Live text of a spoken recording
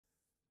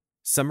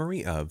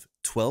Summary of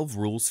 12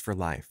 Rules for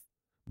Life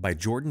by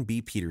Jordan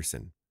B.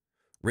 Peterson.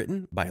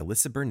 Written by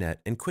Alyssa Burnett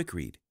and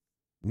Quickread.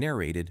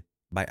 Narrated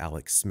by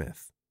Alex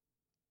Smith.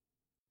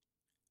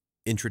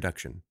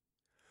 Introduction.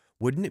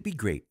 Wouldn't it be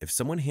great if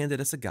someone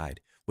handed us a guide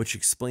which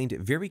explained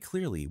very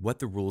clearly what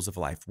the rules of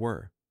life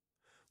were?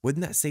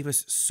 Wouldn't that save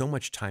us so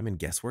much time and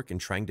guesswork in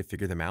trying to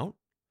figure them out?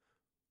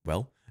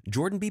 Well,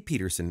 Jordan B.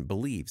 Peterson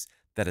believes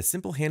that a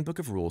simple handbook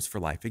of rules for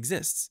life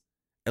exists,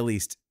 at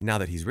least now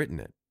that he's written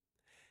it.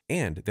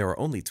 And there are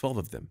only 12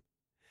 of them.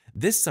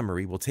 This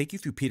summary will take you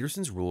through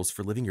Peterson's rules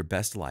for living your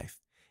best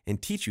life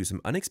and teach you some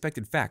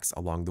unexpected facts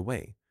along the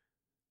way.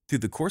 Through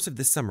the course of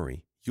this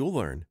summary, you'll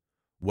learn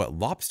what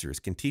lobsters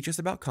can teach us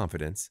about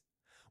confidence,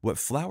 what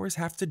flowers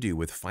have to do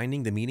with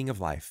finding the meaning of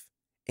life,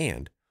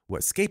 and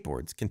what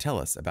skateboards can tell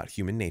us about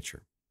human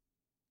nature.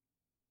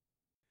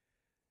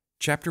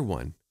 Chapter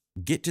 1.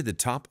 Get to the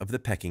top of the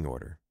pecking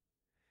order.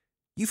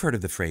 You've heard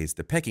of the phrase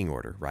the pecking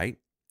order, right?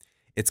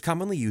 It's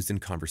commonly used in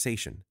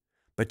conversation.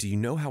 But do you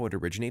know how it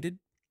originated?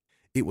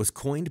 It was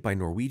coined by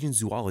Norwegian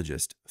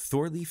zoologist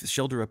Thorleif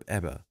Skjelderup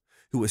Ebbe,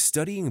 who was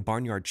studying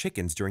barnyard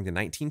chickens during the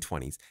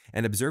 1920s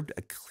and observed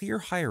a clear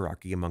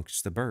hierarchy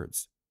amongst the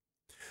birds.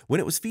 When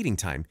it was feeding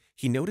time,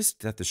 he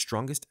noticed that the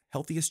strongest,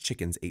 healthiest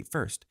chickens ate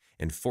first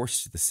and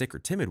forced the sick or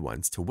timid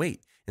ones to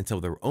wait until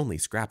there were only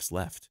scraps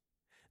left.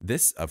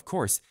 This, of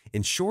course,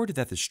 ensured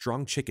that the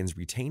strong chickens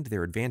retained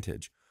their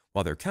advantage,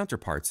 while their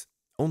counterparts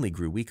only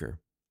grew weaker.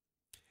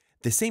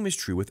 The same is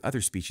true with other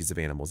species of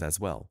animals as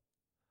well.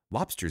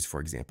 Lobsters,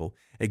 for example,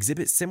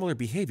 exhibit similar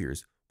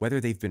behaviors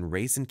whether they've been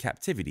raised in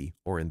captivity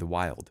or in the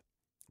wild,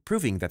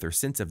 proving that their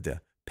sense of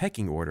the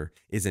pecking order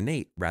is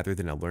innate rather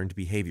than a learned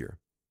behavior.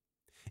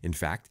 In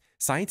fact,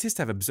 scientists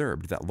have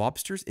observed that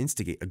lobsters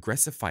instigate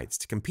aggressive fights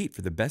to compete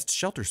for the best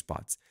shelter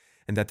spots,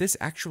 and that this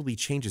actually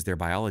changes their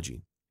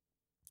biology.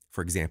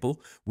 For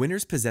example,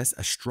 winners possess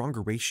a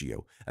stronger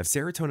ratio of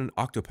serotonin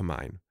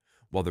octopamine,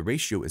 while the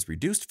ratio is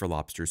reduced for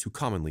lobsters who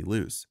commonly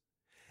lose.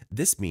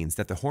 This means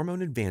that the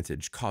hormone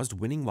advantage caused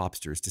winning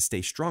lobsters to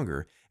stay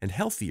stronger and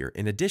healthier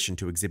in addition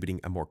to exhibiting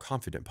a more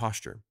confident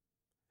posture.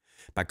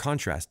 By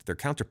contrast, their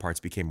counterparts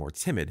became more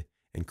timid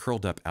and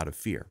curled up out of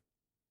fear.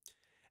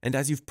 And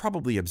as you've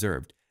probably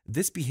observed,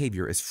 this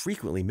behavior is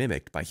frequently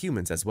mimicked by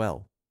humans as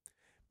well.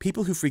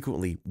 People who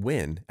frequently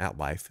win at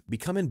life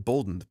become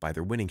emboldened by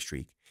their winning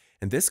streak,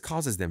 and this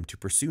causes them to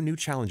pursue new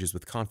challenges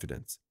with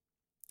confidence.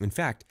 In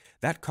fact,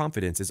 that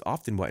confidence is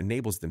often what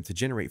enables them to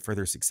generate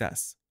further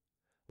success.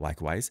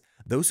 Likewise,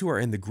 those who are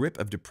in the grip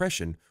of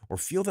depression or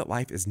feel that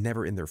life is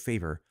never in their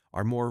favor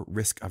are more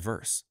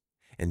risk-averse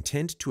and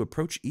tend to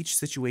approach each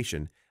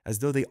situation as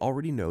though they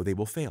already know they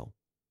will fail.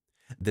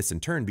 This in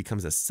turn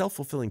becomes a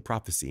self-fulfilling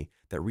prophecy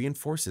that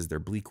reinforces their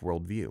bleak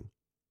worldview.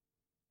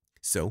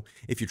 So,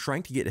 if you're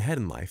trying to get ahead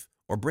in life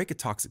or break a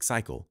toxic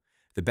cycle,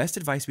 the best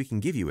advice we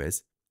can give you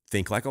is,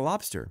 think like a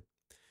lobster.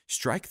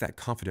 Strike that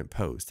confident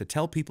pose to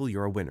tell people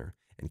you're a winner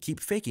and keep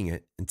faking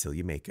it until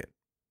you make it.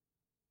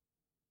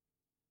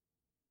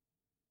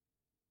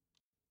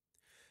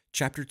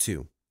 Chapter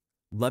 2.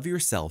 Love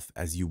yourself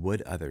as you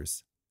would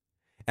others.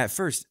 At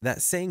first,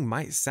 that saying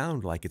might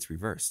sound like it's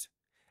reversed.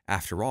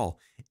 After all,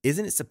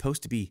 isn't it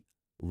supposed to be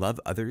love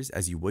others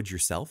as you would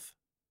yourself?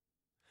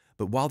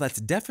 But while that's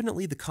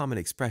definitely the common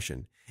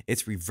expression,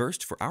 it's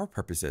reversed for our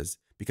purposes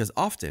because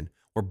often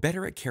we're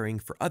better at caring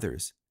for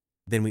others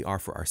than we are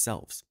for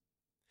ourselves.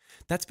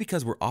 That's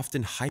because we're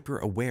often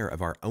hyper-aware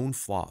of our own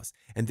flaws,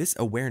 and this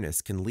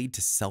awareness can lead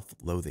to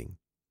self-loathing.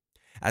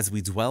 As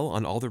we dwell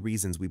on all the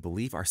reasons we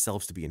believe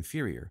ourselves to be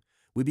inferior,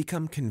 we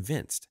become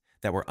convinced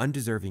that we're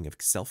undeserving of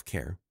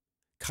self-care,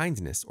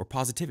 kindness, or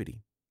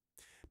positivity.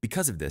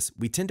 Because of this,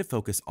 we tend to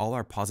focus all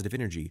our positive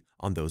energy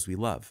on those we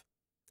love,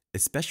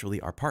 especially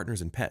our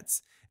partners and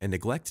pets, and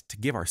neglect to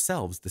give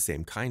ourselves the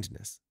same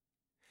kindness.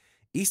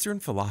 Eastern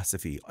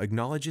philosophy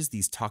acknowledges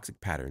these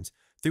toxic patterns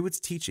through its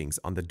teachings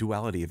on the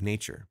duality of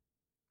nature.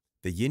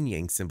 The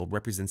yin-yang symbol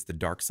represents the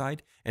dark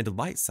side and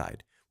light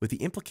side, with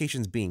the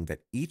implications being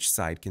that each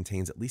side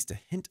contains at least a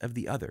hint of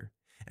the other,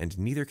 and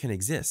neither can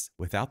exist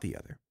without the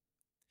other.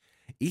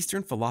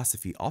 Eastern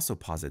philosophy also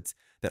posits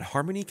that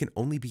harmony can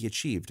only be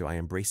achieved by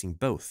embracing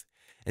both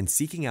and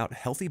seeking out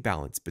healthy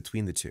balance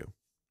between the two.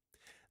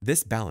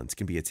 This balance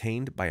can be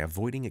attained by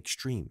avoiding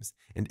extremes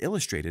and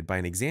illustrated by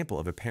an example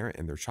of a parent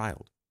and their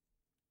child.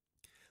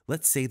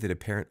 Let's say that a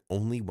parent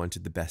only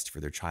wanted the best for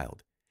their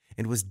child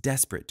and was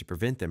desperate to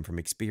prevent them from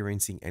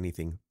experiencing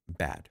anything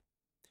bad.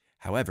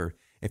 However,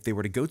 if they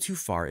were to go too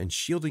far in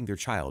shielding their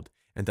child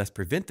and thus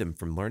prevent them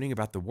from learning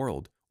about the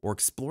world or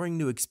exploring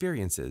new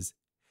experiences,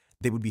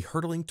 they would be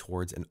hurtling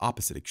towards an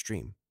opposite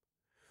extreme.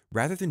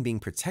 Rather than being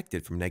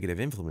protected from negative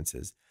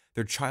influences,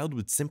 their child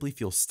would simply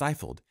feel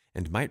stifled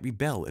and might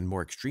rebel in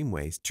more extreme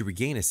ways to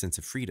regain a sense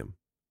of freedom.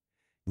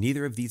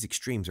 Neither of these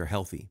extremes are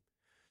healthy.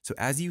 So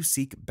as you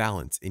seek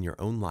balance in your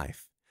own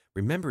life,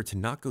 remember to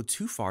not go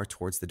too far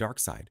towards the dark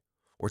side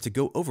or to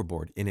go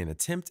overboard in an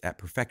attempt at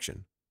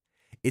perfection.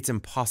 It's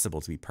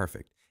impossible to be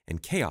perfect,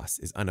 and chaos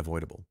is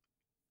unavoidable.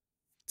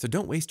 So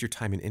don't waste your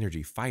time and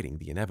energy fighting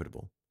the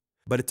inevitable.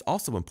 But it's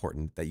also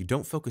important that you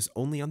don't focus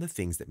only on the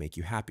things that make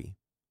you happy.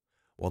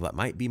 While that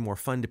might be more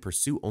fun to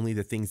pursue only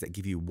the things that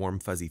give you warm,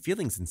 fuzzy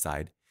feelings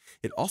inside,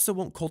 it also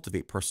won't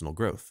cultivate personal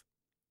growth.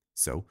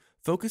 So,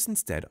 focus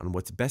instead on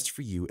what's best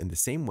for you in the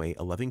same way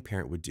a loving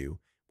parent would do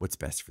what's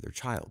best for their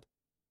child.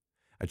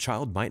 A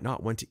child might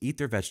not want to eat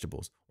their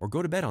vegetables or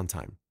go to bed on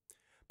time,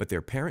 but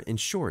their parent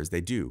ensures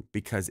they do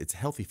because it's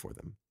healthy for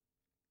them.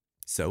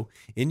 So,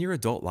 in your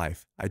adult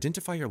life,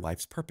 identify your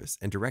life's purpose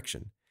and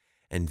direction,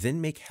 and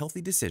then make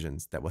healthy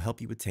decisions that will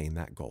help you attain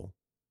that goal.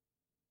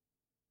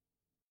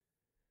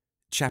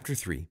 Chapter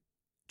 3.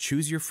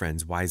 Choose your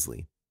friends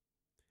wisely.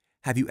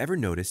 Have you ever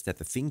noticed that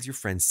the things your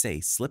friends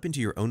say slip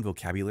into your own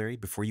vocabulary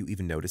before you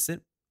even notice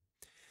it?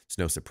 It's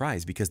no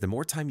surprise because the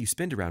more time you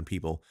spend around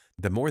people,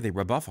 the more they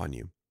rub off on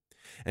you.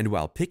 And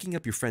while picking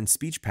up your friends'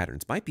 speech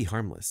patterns might be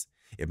harmless,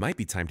 it might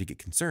be time to get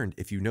concerned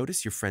if you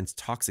notice your friends'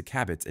 toxic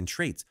habits and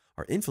traits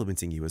are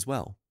influencing you as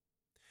well.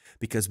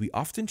 Because we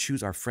often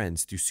choose our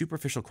friends through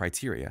superficial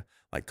criteria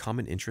like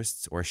common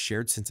interests or a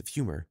shared sense of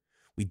humor,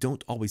 we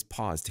don't always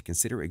pause to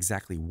consider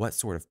exactly what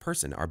sort of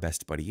person our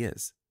best buddy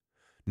is.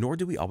 Nor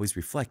do we always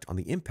reflect on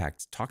the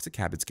impact toxic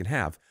habits can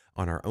have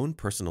on our own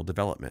personal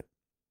development.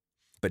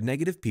 But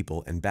negative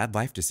people and bad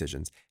life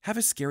decisions have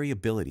a scary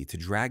ability to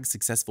drag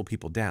successful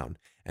people down,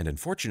 and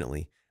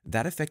unfortunately,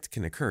 that effect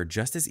can occur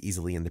just as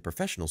easily in the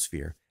professional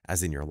sphere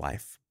as in your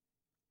life.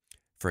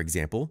 For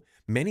example,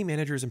 many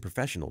managers and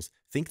professionals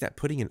think that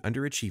putting an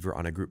underachiever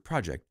on a group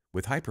project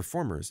with high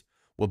performers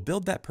will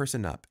build that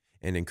person up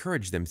and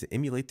encourage them to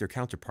emulate their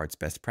counterparts'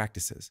 best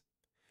practices.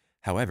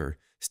 However,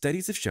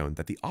 studies have shown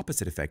that the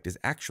opposite effect is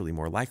actually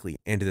more likely,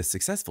 and the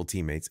successful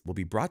teammates will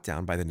be brought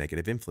down by the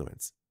negative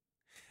influence.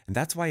 And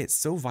that's why it's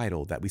so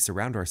vital that we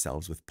surround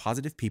ourselves with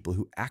positive people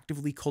who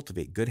actively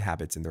cultivate good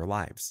habits in their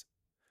lives.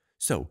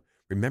 So,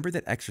 remember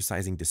that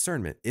exercising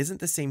discernment isn't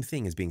the same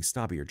thing as being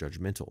snobby or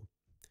judgmental.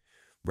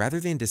 Rather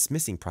than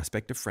dismissing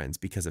prospective friends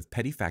because of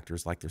petty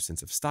factors like their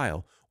sense of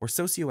style or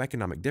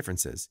socioeconomic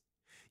differences,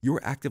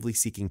 you're actively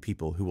seeking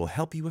people who will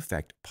help you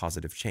effect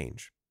positive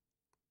change.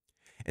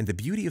 And the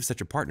beauty of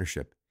such a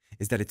partnership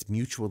is that it's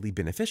mutually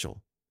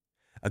beneficial.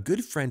 A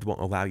good friend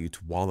won't allow you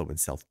to wallow in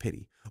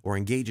self-pity or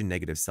engage in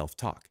negative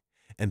self-talk,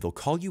 and they'll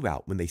call you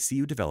out when they see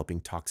you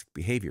developing toxic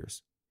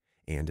behaviors.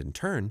 And in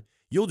turn,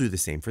 you'll do the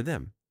same for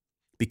them.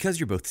 Because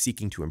you're both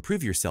seeking to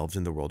improve yourselves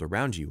in the world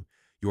around you,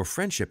 your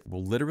friendship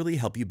will literally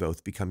help you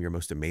both become your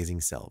most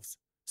amazing selves.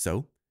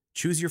 So,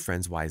 choose your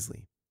friends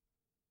wisely.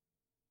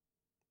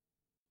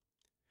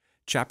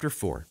 Chapter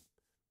 4.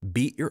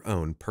 Beat your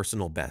own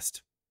personal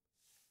best.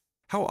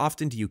 How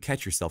often do you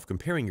catch yourself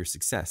comparing your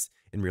success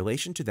in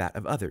relation to that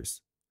of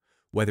others?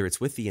 Whether it's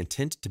with the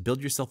intent to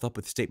build yourself up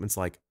with statements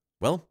like,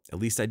 well, at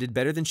least I did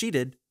better than she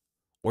did,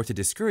 or to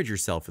discourage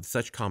yourself with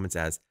such comments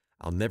as,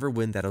 I'll never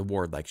win that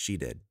award like she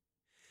did.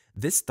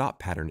 This thought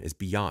pattern is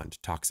beyond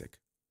toxic.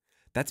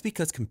 That's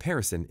because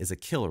comparison is a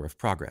killer of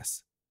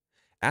progress.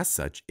 As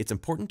such, it's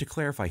important to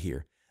clarify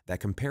here that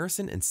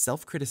comparison and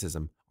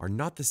self-criticism are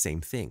not the same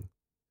thing.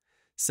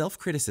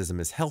 Self-criticism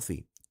is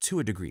healthy to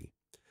a degree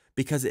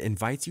because it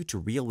invites you to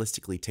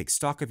realistically take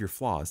stock of your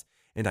flaws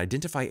and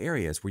identify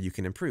areas where you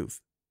can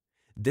improve.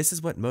 This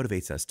is what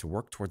motivates us to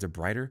work towards a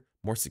brighter,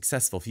 more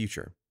successful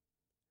future.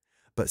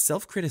 But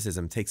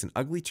self-criticism takes an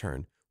ugly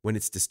turn when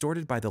it's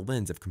distorted by the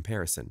lens of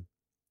comparison.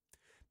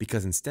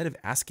 Because instead of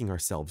asking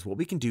ourselves what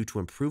we can do to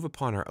improve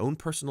upon our own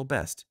personal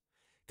best,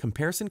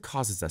 comparison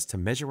causes us to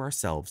measure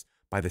ourselves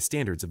by the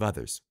standards of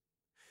others.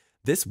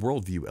 This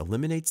worldview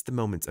eliminates the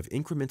moments of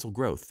incremental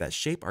growth that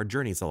shape our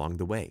journeys along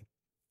the way,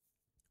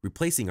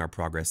 replacing our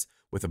progress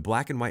with a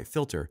black and white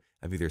filter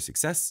of either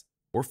success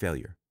or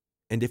failure.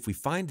 And if we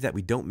find that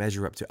we don't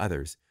measure up to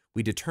others,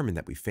 we determine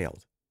that we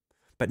failed.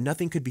 But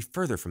nothing could be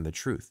further from the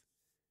truth.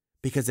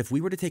 Because if we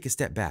were to take a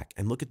step back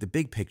and look at the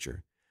big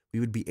picture, we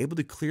would be able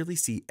to clearly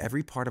see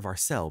every part of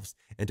ourselves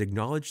and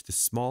acknowledge the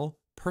small,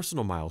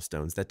 personal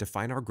milestones that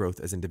define our growth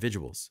as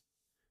individuals.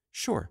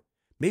 Sure,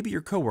 maybe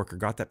your coworker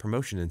got that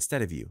promotion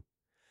instead of you.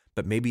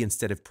 But maybe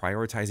instead of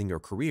prioritizing your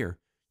career,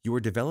 you were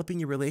developing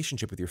your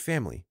relationship with your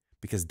family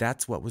because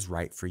that's what was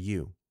right for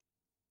you.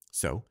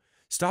 So,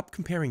 stop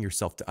comparing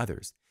yourself to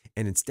others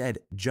and instead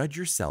judge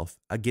yourself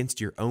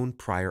against your own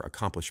prior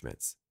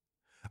accomplishments.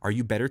 Are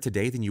you better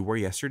today than you were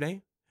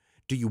yesterday?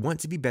 Do you want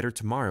to be better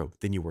tomorrow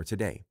than you were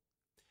today?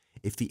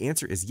 If the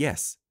answer is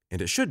yes,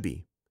 and it should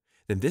be,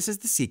 then this is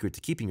the secret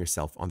to keeping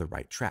yourself on the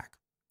right track.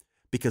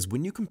 Because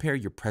when you compare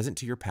your present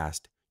to your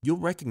past, you'll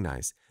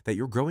recognize that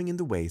you're growing in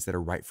the ways that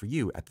are right for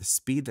you at the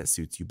speed that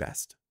suits you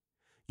best.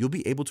 You'll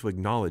be able to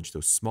acknowledge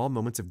those small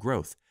moments of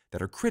growth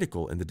that are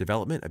critical in the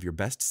development of your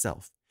best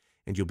self,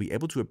 and you'll be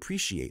able to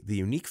appreciate the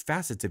unique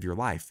facets of your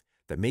life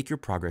that make your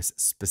progress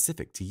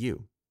specific to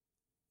you.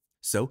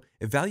 So,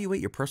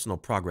 evaluate your personal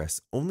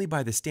progress only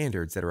by the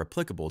standards that are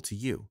applicable to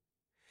you.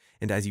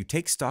 And as you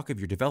take stock of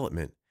your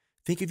development,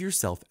 think of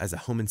yourself as a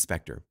home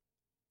inspector.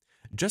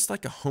 Just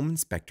like a home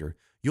inspector,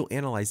 you'll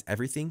analyze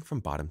everything from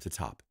bottom to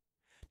top,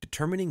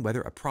 determining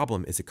whether a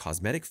problem is a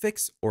cosmetic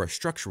fix or a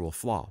structural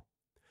flaw.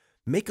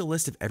 Make a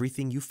list of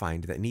everything you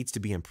find that needs to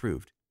be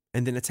improved,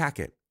 and then attack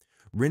it,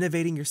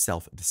 renovating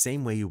yourself the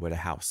same way you would a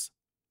house.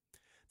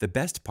 The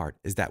best part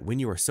is that when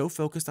you are so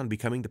focused on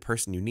becoming the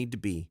person you need to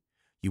be,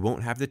 you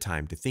won't have the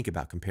time to think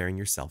about comparing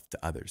yourself to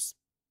others.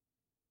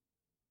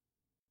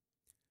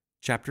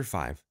 Chapter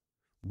 5.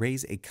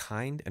 Raise a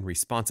kind and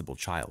responsible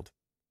child.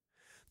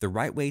 The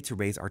right way to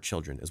raise our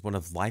children is one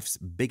of life's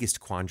biggest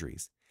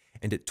quandaries,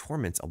 and it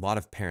torments a lot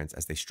of parents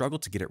as they struggle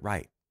to get it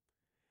right.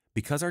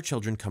 Because our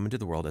children come into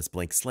the world as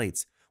blank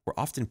slates, we're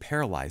often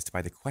paralyzed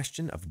by the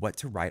question of what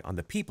to write on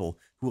the people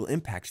who will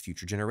impact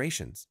future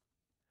generations.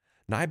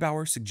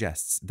 Neubauer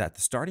suggests that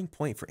the starting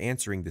point for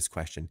answering this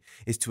question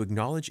is to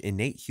acknowledge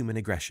innate human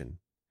aggression.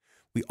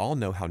 We all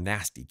know how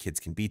nasty kids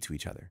can be to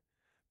each other.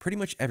 Pretty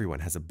much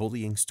everyone has a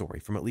bullying story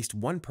from at least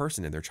one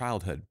person in their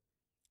childhood.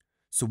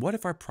 So what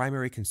if our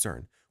primary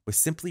concern was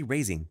simply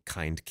raising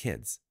kind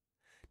kids?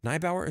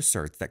 Neubauer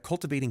asserts that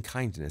cultivating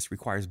kindness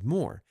requires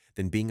more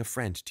than being a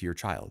friend to your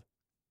child.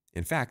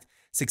 In fact,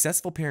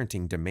 successful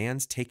parenting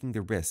demands taking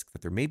the risk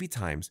that there may be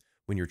times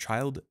when your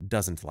child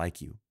doesn't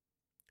like you.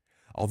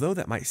 Although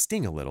that might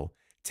sting a little,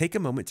 take a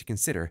moment to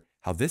consider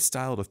how this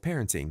style of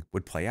parenting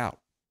would play out.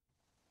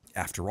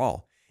 After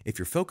all, if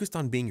you're focused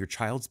on being your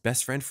child's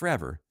best friend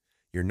forever,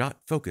 you're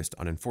not focused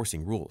on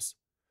enforcing rules.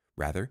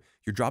 Rather,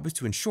 your job is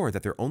to ensure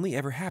that they're only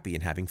ever happy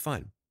and having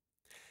fun.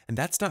 And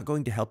that's not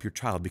going to help your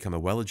child become a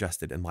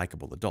well-adjusted and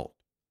likable adult.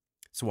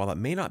 So while it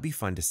may not be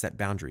fun to set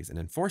boundaries and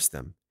enforce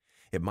them,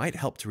 it might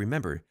help to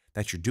remember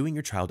that you're doing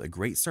your child a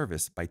great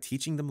service by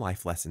teaching them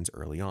life lessons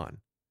early on.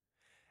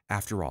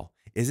 After all,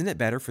 isn't it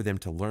better for them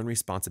to learn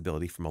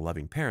responsibility from a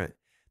loving parent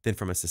than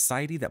from a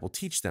society that will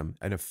teach them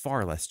in a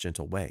far less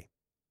gentle way?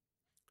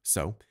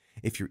 So,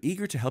 if you're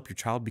eager to help your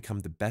child become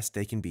the best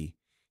they can be,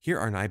 here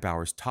are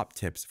Neubauer's top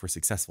tips for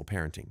successful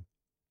parenting.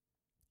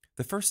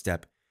 The first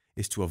step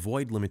is to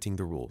avoid limiting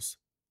the rules.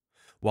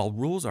 While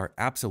rules are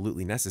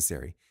absolutely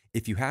necessary,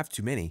 if you have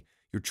too many,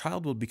 your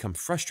child will become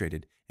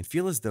frustrated and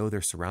feel as though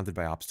they're surrounded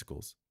by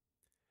obstacles.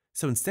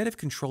 So instead of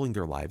controlling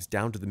their lives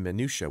down to the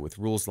minutiae with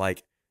rules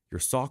like, your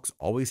socks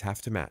always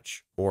have to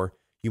match, or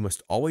you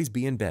must always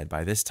be in bed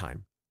by this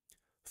time,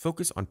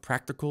 focus on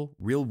practical,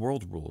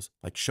 real-world rules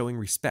like showing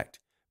respect,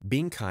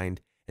 being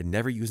kind, and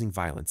never using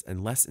violence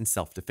unless in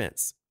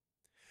self-defense.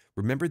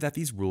 Remember that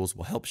these rules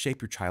will help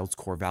shape your child's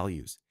core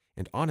values,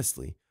 and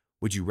honestly,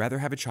 would you rather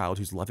have a child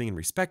who's loving and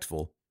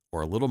respectful,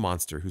 or a little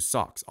monster whose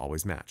socks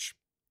always match?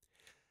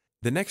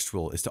 The next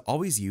rule is to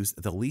always use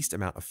the least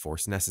amount of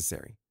force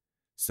necessary.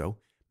 So,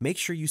 make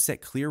sure you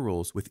set clear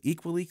rules with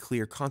equally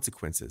clear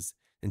consequences,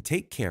 and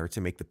take care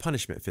to make the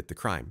punishment fit the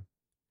crime.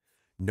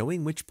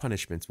 Knowing which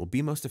punishments will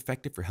be most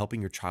effective for helping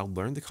your child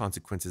learn the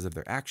consequences of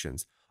their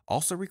actions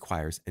also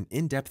requires an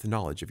in-depth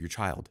knowledge of your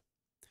child.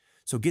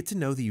 So get to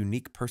know the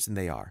unique person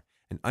they are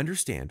and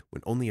understand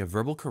when only a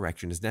verbal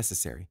correction is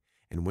necessary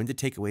and when to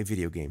take away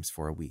video games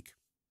for a week.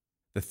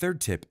 The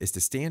third tip is to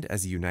stand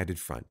as a united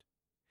front.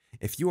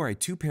 If you are a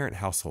two-parent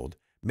household,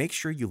 make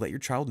sure you let your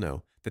child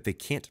know that they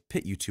can't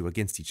pit you two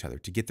against each other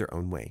to get their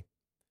own way.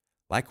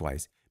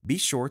 Likewise, be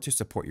sure to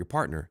support your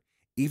partner,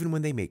 even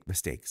when they make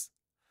mistakes.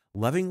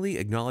 Lovingly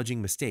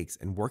acknowledging mistakes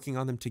and working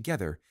on them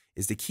together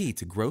is the key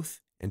to growth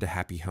and a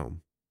happy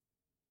home.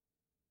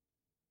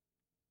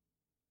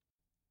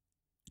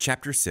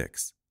 Chapter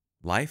 6.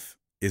 Life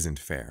isn't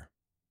fair.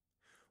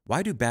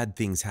 Why do bad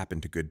things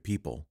happen to good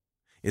people?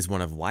 Is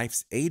one of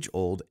life's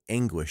age-old,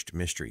 anguished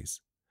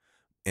mysteries.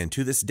 And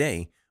to this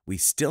day, we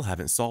still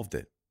haven't solved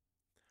it.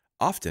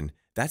 Often,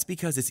 that's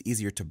because it's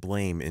easier to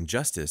blame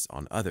injustice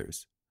on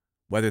others,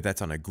 whether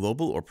that's on a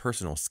global or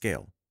personal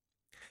scale.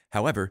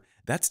 However,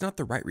 that's not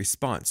the right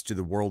response to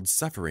the world's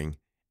suffering,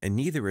 and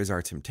neither is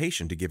our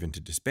temptation to give in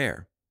to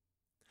despair.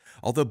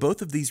 Although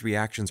both of these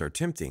reactions are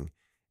tempting,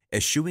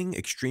 eschewing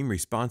extreme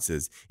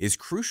responses is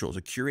crucial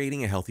to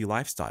curating a healthy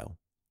lifestyle.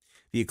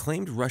 The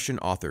acclaimed Russian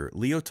author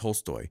Leo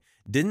Tolstoy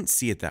didn't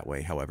see it that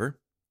way, however.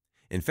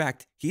 In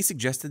fact, he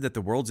suggested that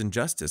the world's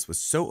injustice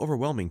was so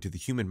overwhelming to the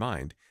human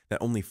mind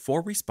that only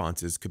 4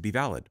 responses could be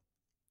valid.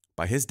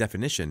 By his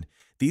definition,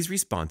 these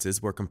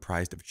responses were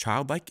comprised of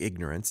childlike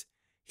ignorance,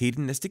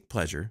 hedonistic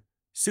pleasure,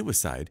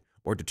 suicide,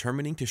 or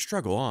determining to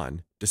struggle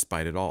on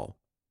despite it all.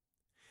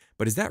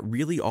 But is that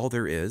really all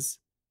there is?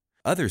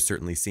 Others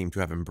certainly seem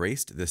to have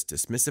embraced this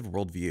dismissive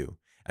worldview,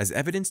 as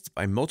evidenced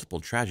by multiple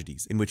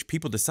tragedies in which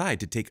people decide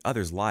to take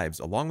others' lives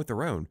along with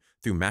their own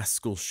through mass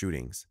school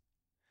shootings.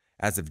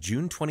 As of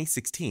June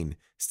 2016,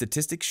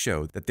 statistics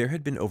show that there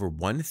had been over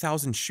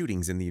 1,000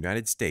 shootings in the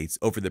United States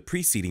over the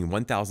preceding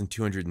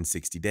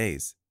 1,260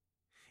 days.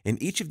 In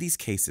each of these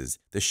cases,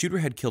 the shooter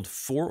had killed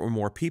 4 or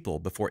more people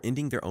before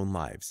ending their own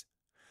lives.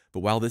 But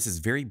while this is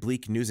very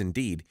bleak news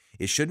indeed,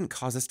 it shouldn't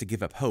cause us to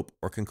give up hope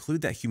or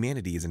conclude that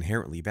humanity is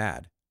inherently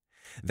bad.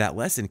 That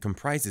lesson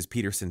comprises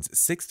Peterson's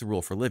 6th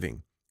rule for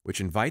living,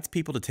 which invites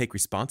people to take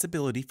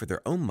responsibility for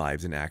their own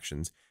lives and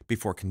actions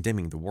before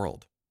condemning the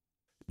world.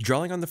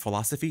 Drawing on the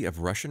philosophy of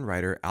Russian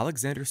writer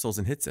Alexander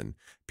Solzhenitsyn,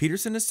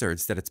 Peterson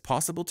asserts that it's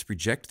possible to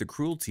reject the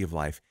cruelty of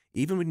life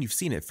even when you've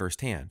seen it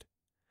firsthand.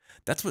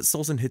 That's what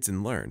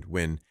Solzhenitsyn learned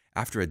when,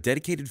 After a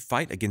dedicated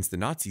fight against the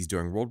Nazis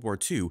during World War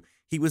II,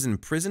 he was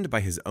imprisoned by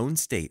his own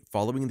state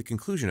following the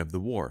conclusion of the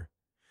war.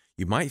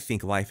 You might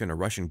think life in a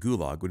Russian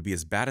gulag would be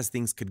as bad as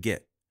things could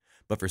get,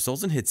 but for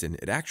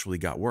Solzhenitsyn, it actually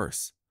got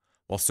worse.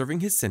 While serving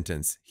his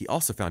sentence, he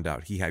also found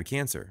out he had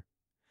cancer.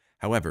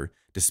 However,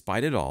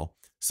 despite it all,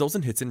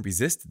 Solzhenitsyn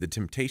resisted the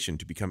temptation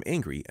to become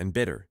angry and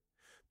bitter,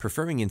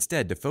 preferring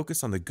instead to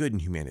focus on the good in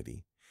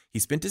humanity. He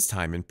spent his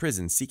time in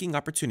prison seeking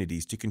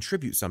opportunities to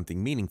contribute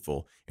something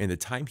meaningful in the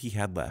time he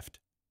had left.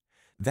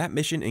 That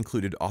mission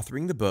included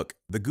authoring the book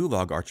The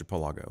Gulag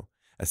Archipelago,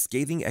 a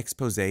scathing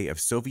expose of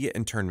Soviet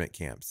internment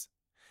camps.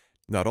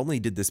 Not only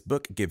did this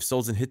book give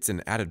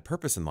Solzhenitsyn added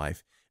purpose in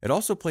life, it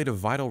also played a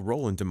vital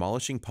role in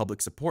demolishing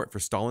public support for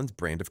Stalin's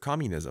brand of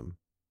communism.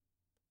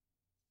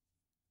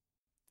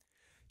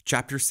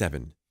 Chapter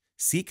 7.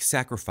 Seek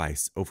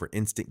Sacrifice Over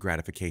Instant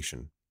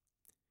Gratification.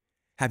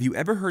 Have you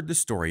ever heard the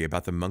story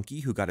about the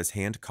monkey who got his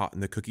hand caught in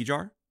the cookie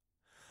jar?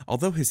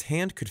 Although his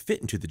hand could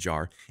fit into the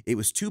jar, it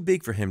was too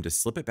big for him to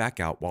slip it back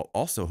out while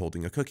also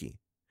holding a cookie.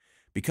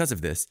 Because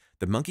of this,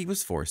 the monkey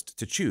was forced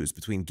to choose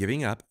between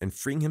giving up and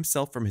freeing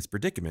himself from his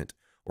predicament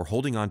or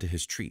holding on to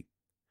his treat.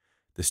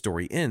 The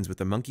story ends with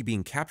the monkey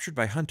being captured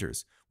by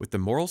hunters, with the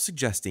moral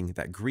suggesting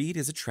that greed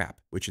is a trap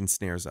which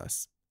ensnares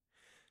us.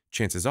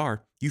 Chances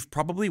are, you've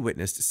probably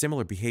witnessed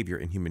similar behavior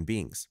in human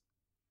beings.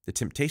 The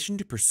temptation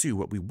to pursue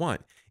what we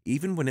want,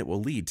 even when it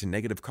will lead to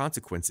negative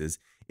consequences,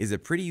 is a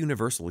pretty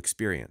universal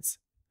experience.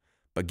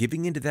 But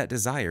giving into that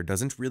desire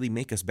doesn't really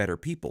make us better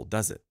people,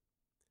 does it?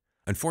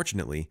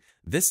 Unfortunately,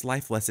 this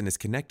life lesson is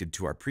connected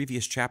to our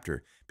previous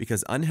chapter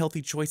because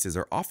unhealthy choices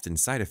are often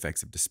side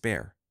effects of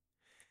despair.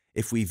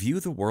 If we view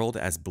the world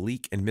as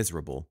bleak and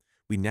miserable,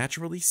 we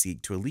naturally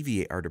seek to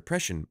alleviate our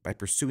depression by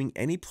pursuing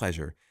any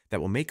pleasure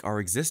that will make our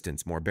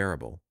existence more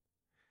bearable.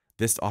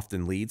 This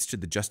often leads to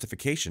the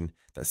justification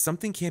that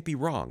something can't be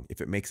wrong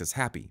if it makes us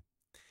happy,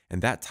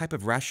 and that type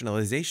of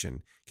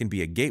rationalization can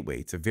be a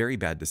gateway to very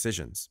bad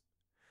decisions.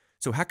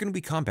 So how can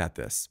we combat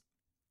this?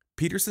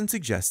 Peterson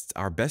suggests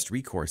our best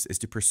recourse is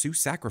to pursue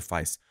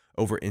sacrifice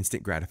over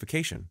instant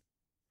gratification.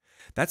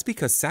 That's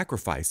because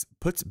sacrifice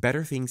puts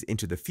better things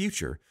into the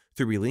future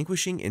through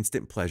relinquishing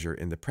instant pleasure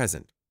in the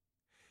present.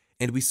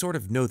 And we sort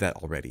of know that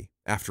already.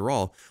 After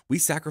all, we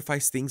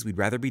sacrifice things we'd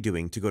rather be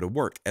doing to go to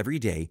work every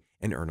day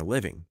and earn a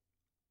living.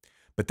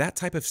 But that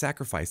type of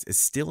sacrifice is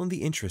still in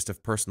the interest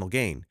of personal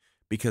gain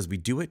because we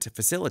do it to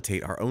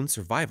facilitate our own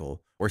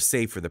survival or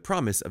save for the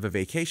promise of a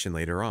vacation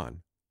later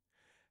on.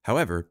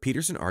 However,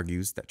 Peterson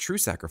argues that true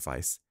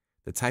sacrifice,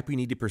 the type we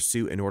need to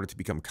pursue in order to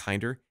become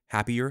kinder,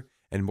 happier,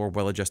 and more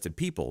well-adjusted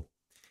people,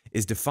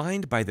 is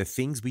defined by the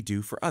things we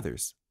do for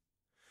others.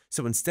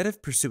 So instead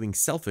of pursuing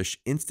selfish,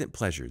 instant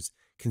pleasures,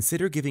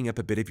 consider giving up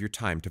a bit of your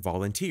time to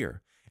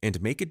volunteer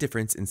and make a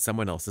difference in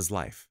someone else's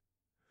life.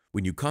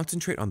 When you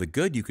concentrate on the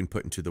good you can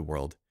put into the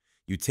world,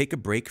 you take a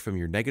break from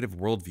your negative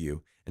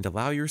worldview and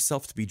allow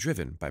yourself to be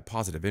driven by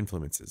positive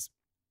influences.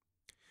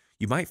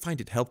 You might find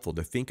it helpful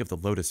to think of the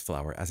lotus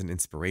flower as an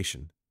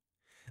inspiration.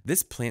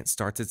 This plant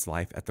starts its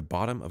life at the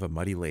bottom of a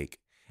muddy lake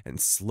and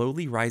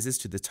slowly rises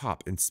to the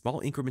top in small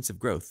increments of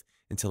growth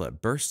until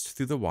it bursts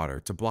through the water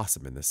to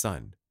blossom in the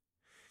sun.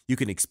 You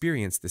can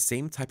experience the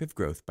same type of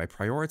growth by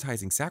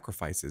prioritizing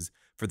sacrifices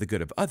for the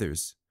good of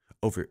others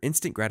over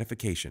instant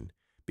gratification,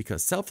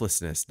 because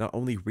selflessness not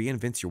only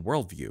reinvents your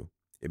worldview,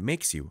 it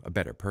makes you a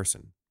better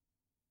person.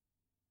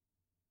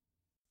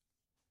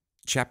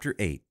 Chapter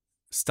 8.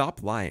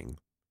 Stop lying,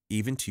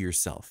 even to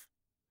yourself.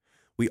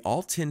 We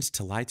all tend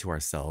to lie to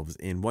ourselves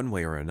in one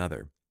way or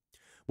another.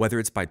 Whether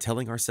it's by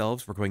telling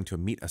ourselves we're going to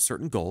meet a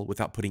certain goal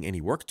without putting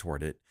any work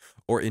toward it,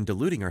 or in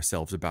deluding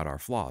ourselves about our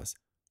flaws,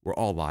 we're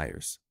all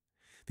liars.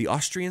 The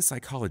Austrian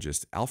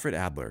psychologist Alfred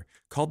Adler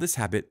called this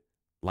habit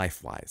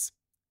life lies,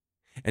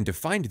 and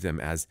defined them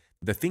as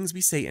the things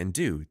we say and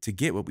do to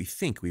get what we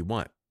think we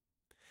want.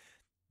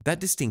 That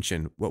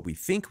distinction, what we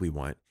think we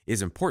want,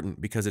 is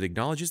important because it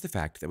acknowledges the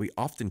fact that we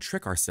often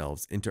trick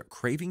ourselves into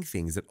craving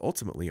things that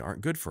ultimately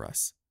aren't good for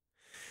us.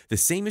 The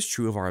same is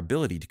true of our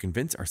ability to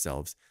convince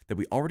ourselves that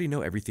we already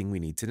know everything we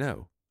need to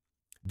know.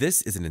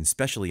 This is an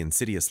especially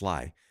insidious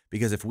lie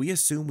because if we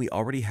assume we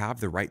already have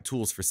the right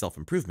tools for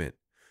self-improvement,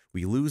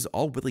 we lose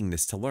all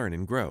willingness to learn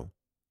and grow.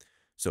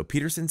 So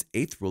Peterson's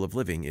 8th rule of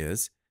living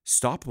is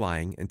stop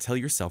lying and tell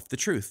yourself the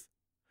truth.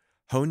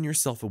 Hone your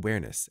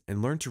self-awareness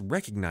and learn to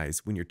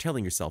recognize when you're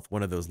telling yourself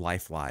one of those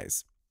life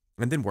lies,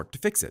 and then work to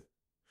fix it.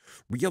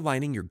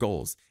 Realigning your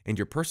goals and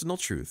your personal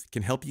truth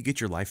can help you get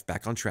your life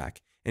back on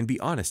track and be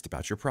honest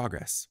about your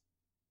progress.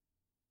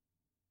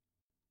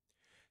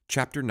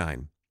 Chapter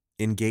 9.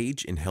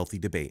 Engage in healthy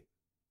debate.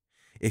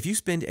 If you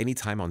spend any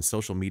time on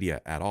social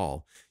media at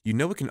all, you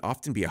know it can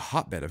often be a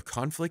hotbed of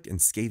conflict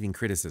and scathing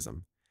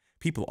criticism.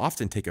 People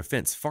often take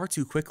offense far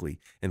too quickly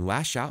and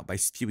lash out by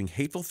spewing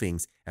hateful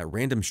things at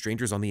random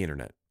strangers on the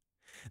internet.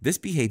 This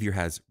behavior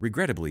has,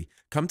 regrettably,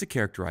 come to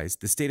characterize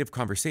the state of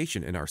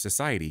conversation in our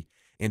society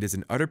and is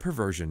an utter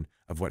perversion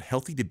of what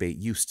healthy debate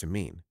used to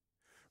mean.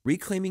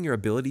 Reclaiming your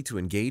ability to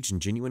engage in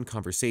genuine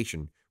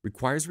conversation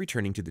requires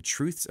returning to the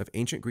truths of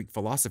ancient Greek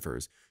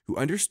philosophers who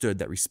understood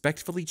that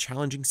respectfully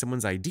challenging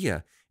someone's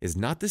idea is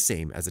not the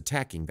same as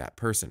attacking that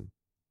person.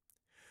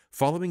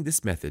 Following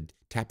this method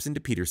taps into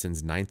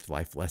Peterson's ninth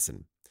life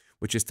lesson,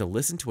 which is to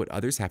listen to what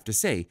others have to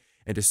say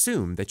and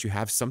assume that you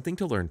have something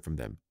to learn from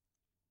them.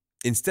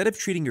 Instead of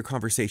treating your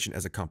conversation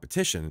as a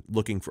competition,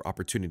 looking for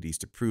opportunities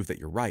to prove that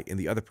you're right and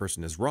the other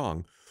person is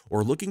wrong,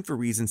 or looking for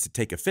reasons to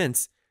take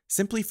offense,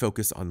 simply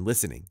focus on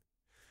listening.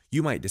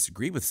 You might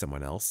disagree with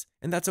someone else,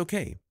 and that's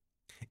okay.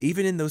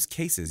 Even in those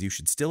cases, you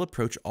should still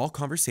approach all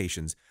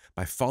conversations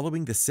by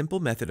following the simple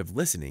method of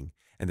listening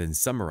and then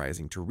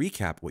summarizing to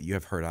recap what you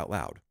have heard out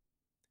loud.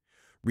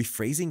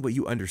 Rephrasing what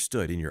you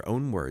understood in your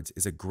own words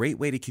is a great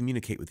way to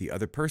communicate with the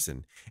other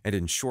person and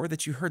ensure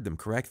that you heard them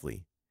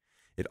correctly.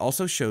 It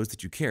also shows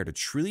that you care to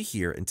truly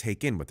hear and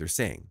take in what they're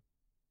saying.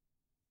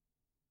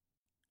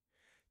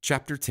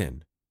 Chapter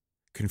 10.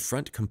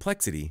 Confront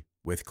complexity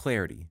with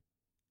clarity.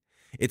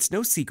 It's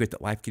no secret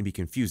that life can be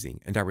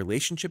confusing and our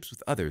relationships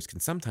with others can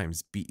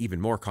sometimes be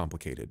even more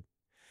complicated.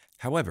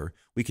 However,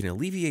 we can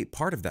alleviate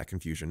part of that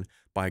confusion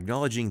by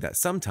acknowledging that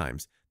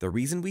sometimes the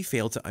reason we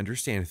fail to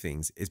understand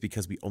things is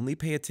because we only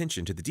pay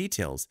attention to the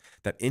details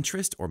that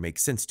interest or make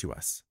sense to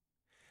us.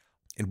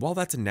 And while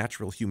that's a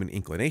natural human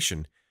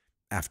inclination,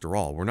 after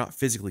all, we're not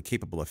physically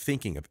capable of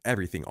thinking of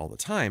everything all the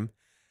time,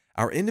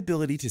 our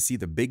inability to see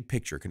the big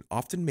picture can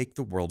often make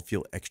the world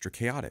feel extra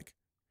chaotic.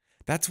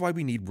 That's why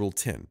we need Rule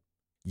 10.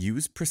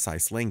 Use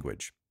precise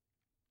language.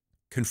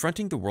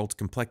 Confronting the world's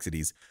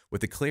complexities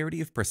with the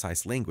clarity of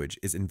precise language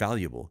is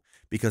invaluable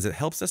because it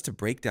helps us to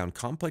break down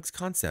complex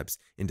concepts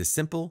into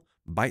simple,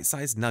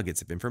 bite-sized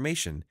nuggets of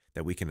information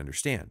that we can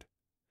understand.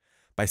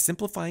 By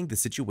simplifying the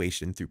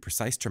situation through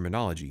precise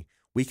terminology,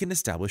 we can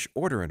establish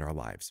order in our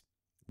lives.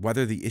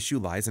 Whether the issue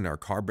lies in our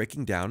car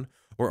breaking down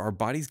or our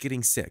bodies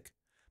getting sick,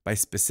 by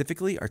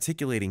specifically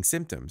articulating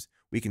symptoms,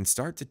 we can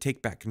start to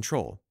take back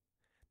control.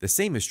 The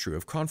same is true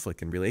of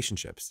conflict in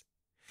relationships.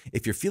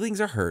 If your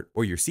feelings are hurt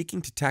or you're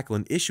seeking to tackle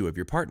an issue of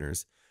your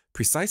partner's,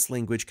 precise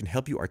language can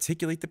help you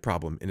articulate the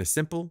problem in a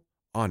simple,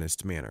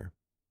 honest manner.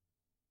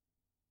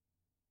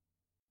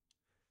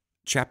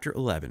 Chapter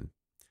 11.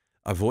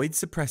 Avoid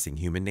suppressing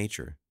human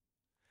nature.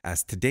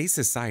 As today's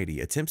society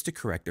attempts to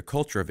correct a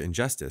culture of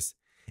injustice,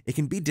 it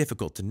can be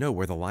difficult to know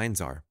where the lines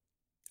are.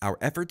 Our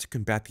effort to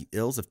combat the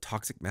ills of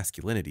toxic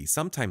masculinity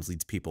sometimes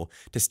leads people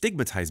to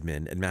stigmatize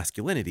men and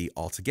masculinity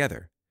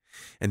altogether,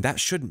 and that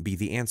shouldn't be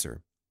the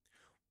answer.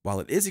 While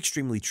it is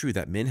extremely true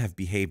that men have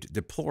behaved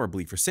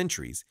deplorably for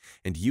centuries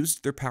and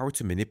used their power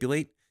to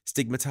manipulate,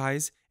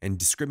 stigmatize, and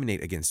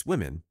discriminate against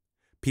women,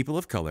 people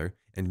of color,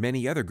 and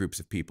many other groups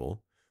of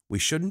people, we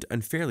shouldn't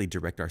unfairly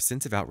direct our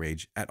sense of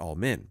outrage at all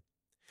men.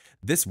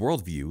 This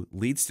worldview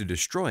leads to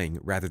destroying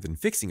rather than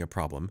fixing a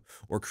problem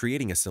or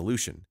creating a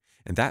solution,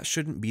 and that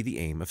shouldn't be the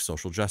aim of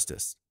social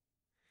justice.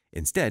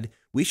 Instead,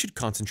 we should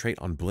concentrate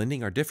on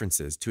blending our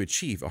differences to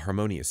achieve a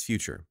harmonious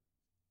future.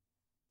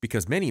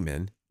 Because many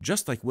men,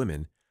 just like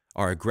women,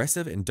 are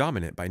aggressive and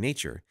dominant by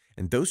nature,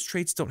 and those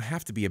traits don't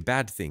have to be a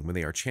bad thing when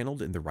they are channeled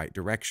in the right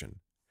direction.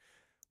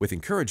 With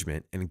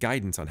encouragement and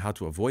guidance on how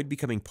to avoid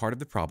becoming part of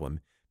the problem,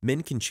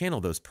 men can channel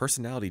those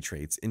personality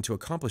traits into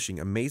accomplishing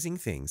amazing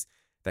things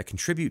that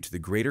contribute to the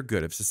greater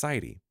good of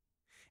society.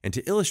 And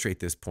to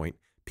illustrate this point,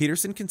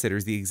 Peterson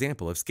considers the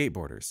example of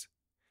skateboarders.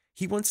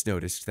 He once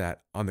noticed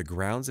that, on the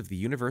grounds of the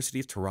University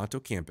of Toronto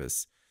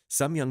campus,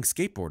 some young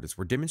skateboarders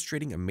were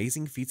demonstrating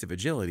amazing feats of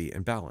agility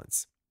and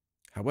balance.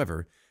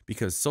 However,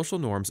 because social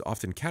norms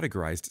often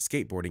categorized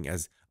skateboarding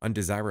as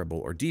undesirable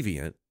or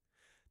deviant,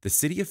 the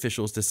city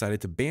officials decided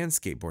to ban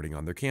skateboarding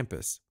on their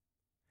campus.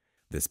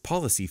 This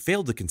policy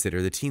failed to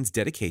consider the teens'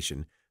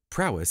 dedication,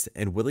 prowess,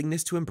 and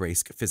willingness to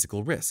embrace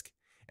physical risk,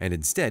 and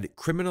instead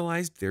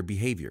criminalized their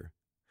behavior.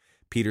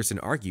 Peterson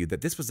argued that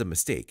this was a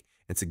mistake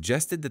and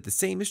suggested that the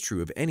same is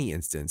true of any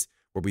instance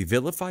where we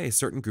vilify a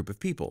certain group of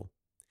people.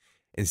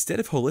 Instead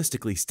of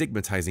holistically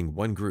stigmatizing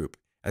one group,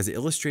 as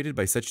illustrated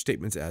by such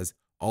statements as,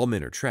 "all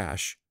men are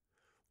trash,"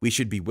 we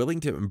should be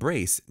willing to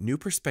embrace new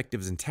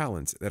perspectives and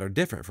talents that are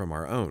different from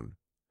our own.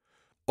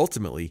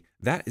 Ultimately,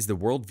 that is the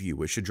worldview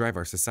which should drive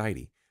our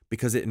society,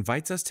 because it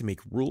invites us to make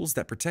rules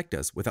that protect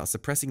us without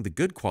suppressing the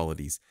good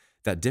qualities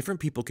that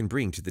different people can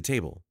bring to the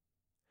table.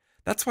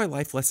 That's why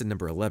life lesson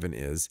number 11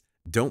 is,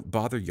 don't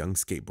bother young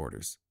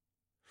skateboarders.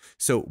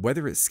 So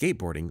whether it's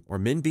skateboarding or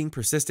men being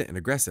persistent and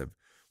aggressive,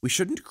 we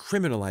shouldn't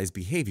criminalize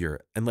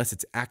behavior unless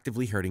it's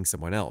actively hurting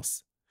someone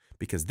else,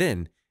 because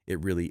then it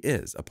really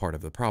is a part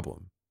of the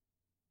problem.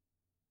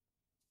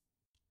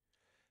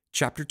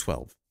 Chapter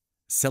 12.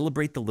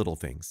 Celebrate the little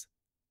things.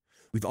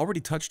 We've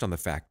already touched on the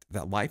fact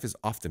that life is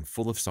often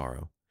full of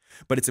sorrow,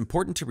 but it's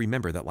important to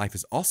remember that life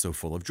is also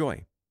full of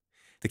joy.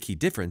 The key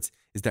difference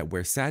is that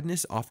where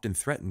sadness often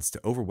threatens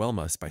to overwhelm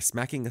us by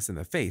smacking us in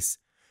the face,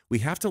 we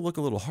have to look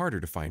a little harder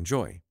to find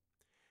joy.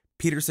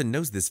 Peterson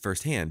knows this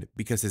firsthand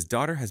because his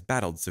daughter has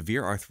battled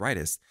severe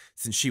arthritis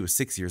since she was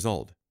 6 years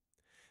old.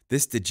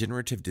 This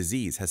degenerative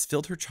disease has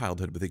filled her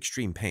childhood with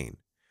extreme pain,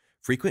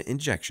 frequent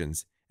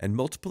injections, and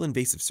multiple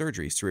invasive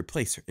surgeries to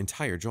replace her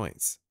entire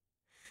joints.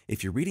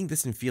 If you're reading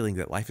this and feeling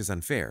that life is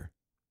unfair,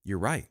 you're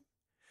right.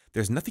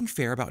 There's nothing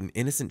fair about an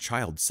innocent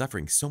child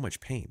suffering so much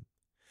pain.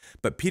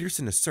 But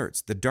Peterson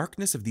asserts the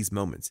darkness of these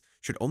moments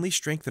should only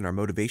strengthen our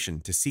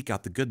motivation to seek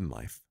out the good in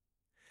life.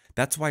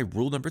 That's why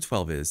rule number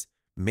 12 is,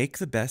 make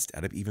the best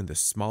out of even the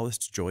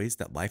smallest joys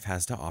that life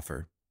has to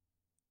offer.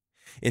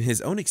 In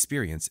his own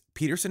experience,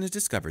 Peterson has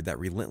discovered that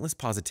relentless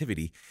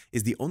positivity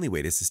is the only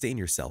way to sustain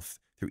yourself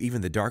through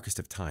even the darkest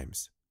of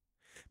times.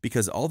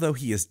 Because although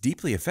he is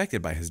deeply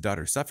affected by his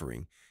daughter's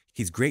suffering,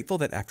 he's grateful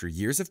that after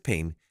years of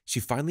pain, she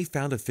finally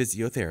found a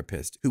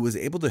physiotherapist who was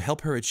able to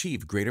help her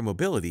achieve greater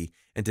mobility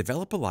and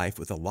develop a life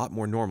with a lot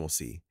more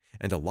normalcy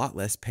and a lot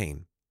less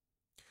pain.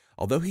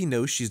 Although he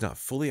knows she's not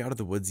fully out of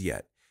the woods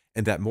yet,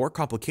 and that more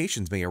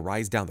complications may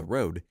arise down the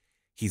road,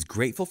 he's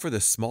grateful for the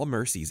small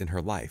mercies in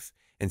her life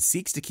and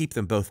seeks to keep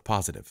them both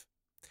positive.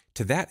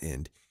 To that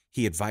end,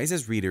 he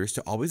advises readers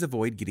to always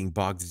avoid getting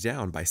bogged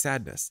down by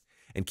sadness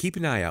and keep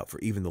an eye out for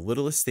even the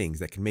littlest things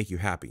that can make you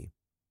happy.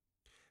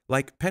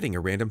 Like petting a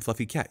random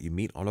fluffy cat you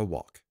meet on a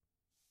walk.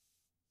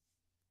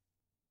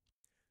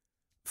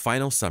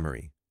 Final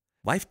summary.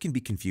 Life can be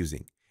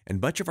confusing,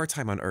 and much of our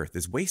time on Earth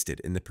is wasted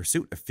in the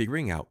pursuit of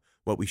figuring out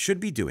what we should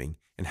be doing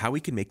and how we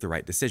can make the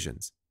right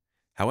decisions.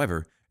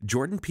 However,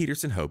 Jordan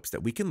Peterson hopes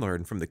that we can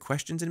learn from the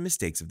questions and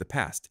mistakes of the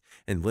past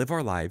and live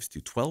our lives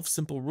through 12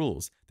 simple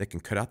rules that can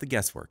cut out the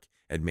guesswork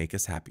and make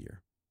us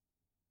happier.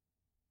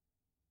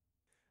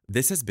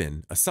 This has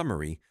been a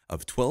summary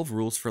of 12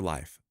 Rules for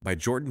Life by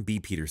Jordan B.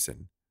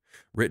 Peterson,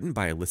 written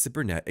by Alyssa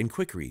Burnett and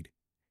Quick Read,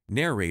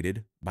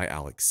 narrated by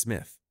Alex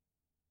Smith.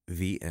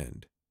 The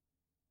end.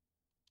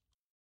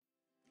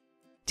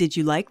 Did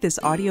you like this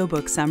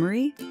audiobook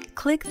summary?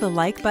 Click the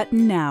like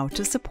button now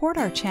to support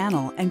our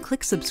channel and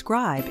click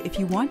subscribe if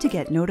you want to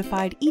get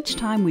notified each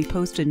time we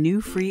post a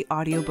new free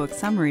audiobook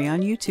summary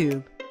on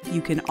YouTube.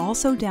 You can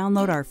also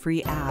download our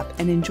free app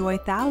and enjoy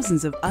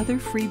thousands of other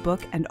free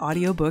book and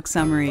audiobook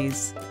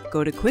summaries.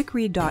 Go to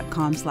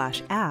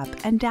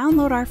quickread.com/app and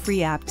download our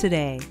free app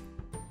today.